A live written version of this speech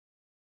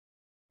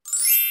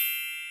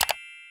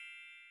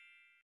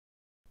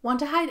Want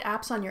to hide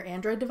apps on your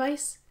Android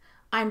device?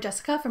 I'm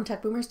Jessica from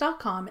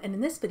TechBoomers.com, and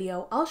in this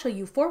video, I'll show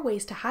you 4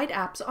 ways to hide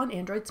apps on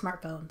Android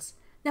smartphones.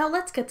 Now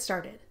let's get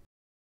started.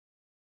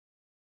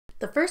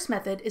 The first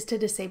method is to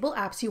disable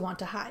apps you want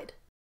to hide.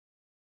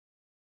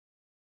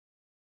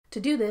 To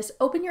do this,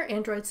 open your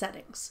Android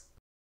settings.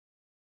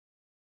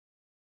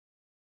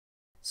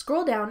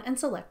 Scroll down and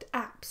select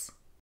Apps.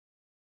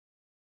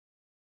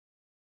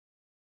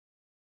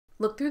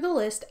 Look through the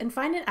list and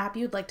find an app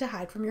you'd like to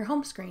hide from your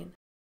home screen.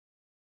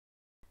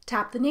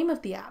 Tap the name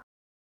of the app.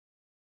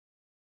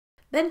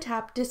 Then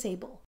tap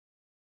Disable.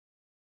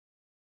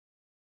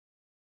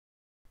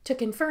 To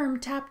confirm,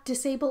 tap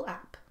Disable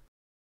App.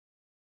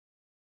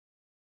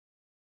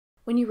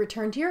 When you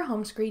return to your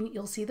home screen,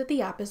 you'll see that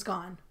the app is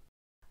gone.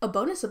 A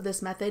bonus of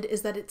this method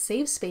is that it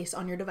saves space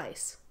on your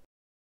device.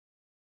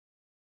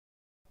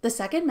 The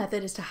second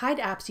method is to hide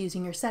apps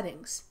using your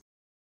settings.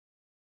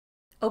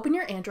 Open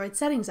your Android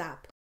Settings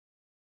app.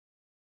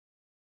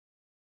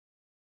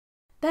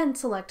 Then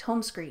select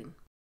Home Screen.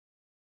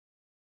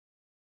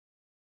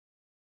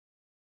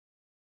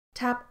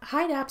 Tap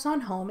Hide Apps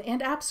on Home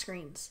and App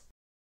Screens.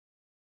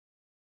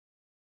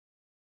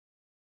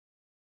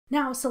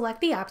 Now select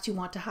the apps you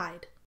want to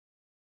hide.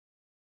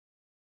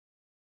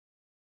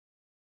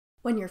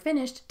 When you're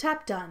finished,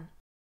 tap Done.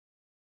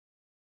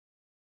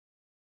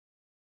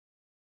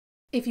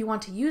 If you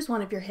want to use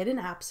one of your hidden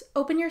apps,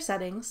 open your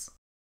settings,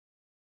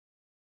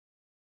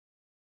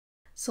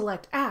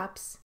 select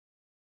Apps,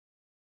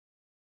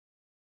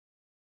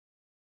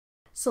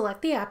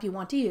 select the app you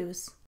want to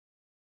use,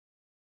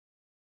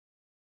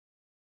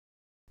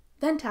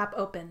 then tap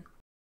Open.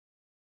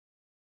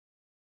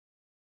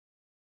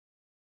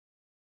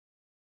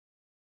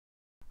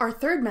 Our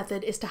third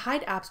method is to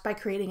hide apps by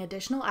creating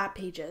additional app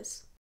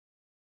pages.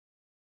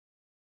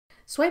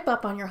 Swipe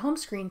up on your home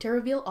screen to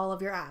reveal all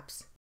of your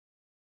apps.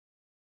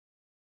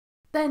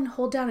 Then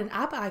hold down an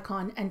app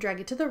icon and drag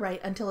it to the right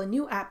until a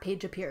new app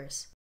page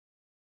appears.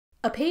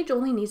 A page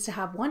only needs to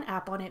have one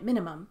app on it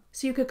minimum,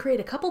 so you could create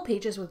a couple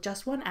pages with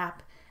just one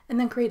app, and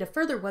then create a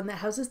further one that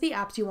houses the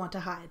apps you want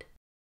to hide.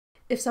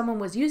 If someone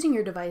was using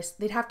your device,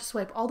 they'd have to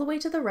swipe all the way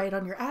to the right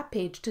on your app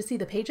page to see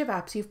the page of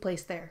apps you've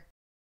placed there.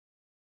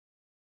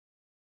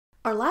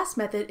 Our last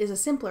method is a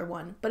simpler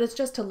one, but it's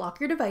just to lock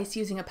your device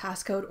using a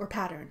passcode or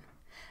pattern.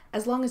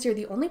 As long as you're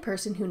the only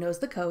person who knows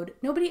the code,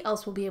 nobody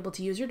else will be able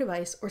to use your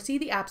device or see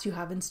the apps you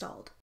have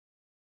installed.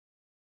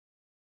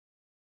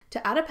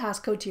 To add a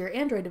passcode to your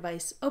Android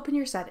device, open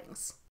your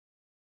settings.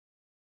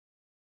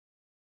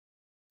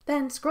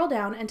 Then scroll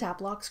down and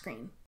tap Lock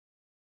Screen.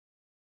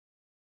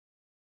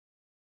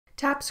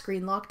 Tap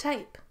Screen Lock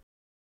Type.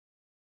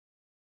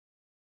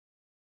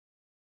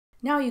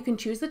 Now you can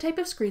choose the type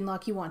of screen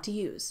lock you want to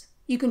use.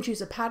 You can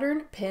choose a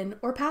pattern, PIN,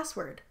 or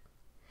password.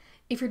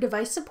 If your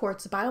device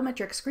supports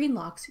biometric screen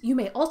locks, you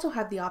may also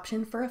have the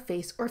option for a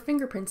face or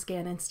fingerprint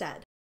scan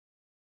instead.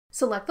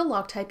 Select the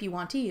lock type you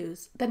want to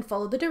use, then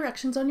follow the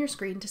directions on your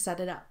screen to set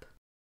it up.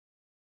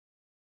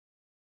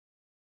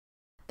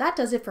 That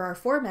does it for our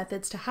 4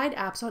 methods to hide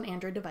apps on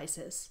Android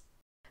devices.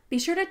 Be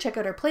sure to check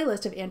out our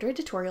playlist of Android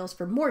tutorials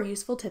for more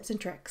useful tips and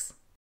tricks.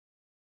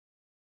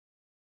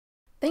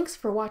 Thanks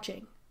for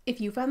watching.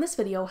 If you found this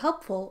video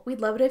helpful,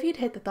 we'd love it if you'd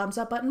hit the thumbs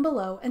up button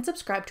below and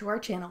subscribe to our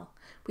channel.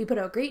 We put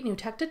out great new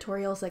tech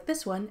tutorials like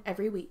this one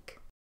every week.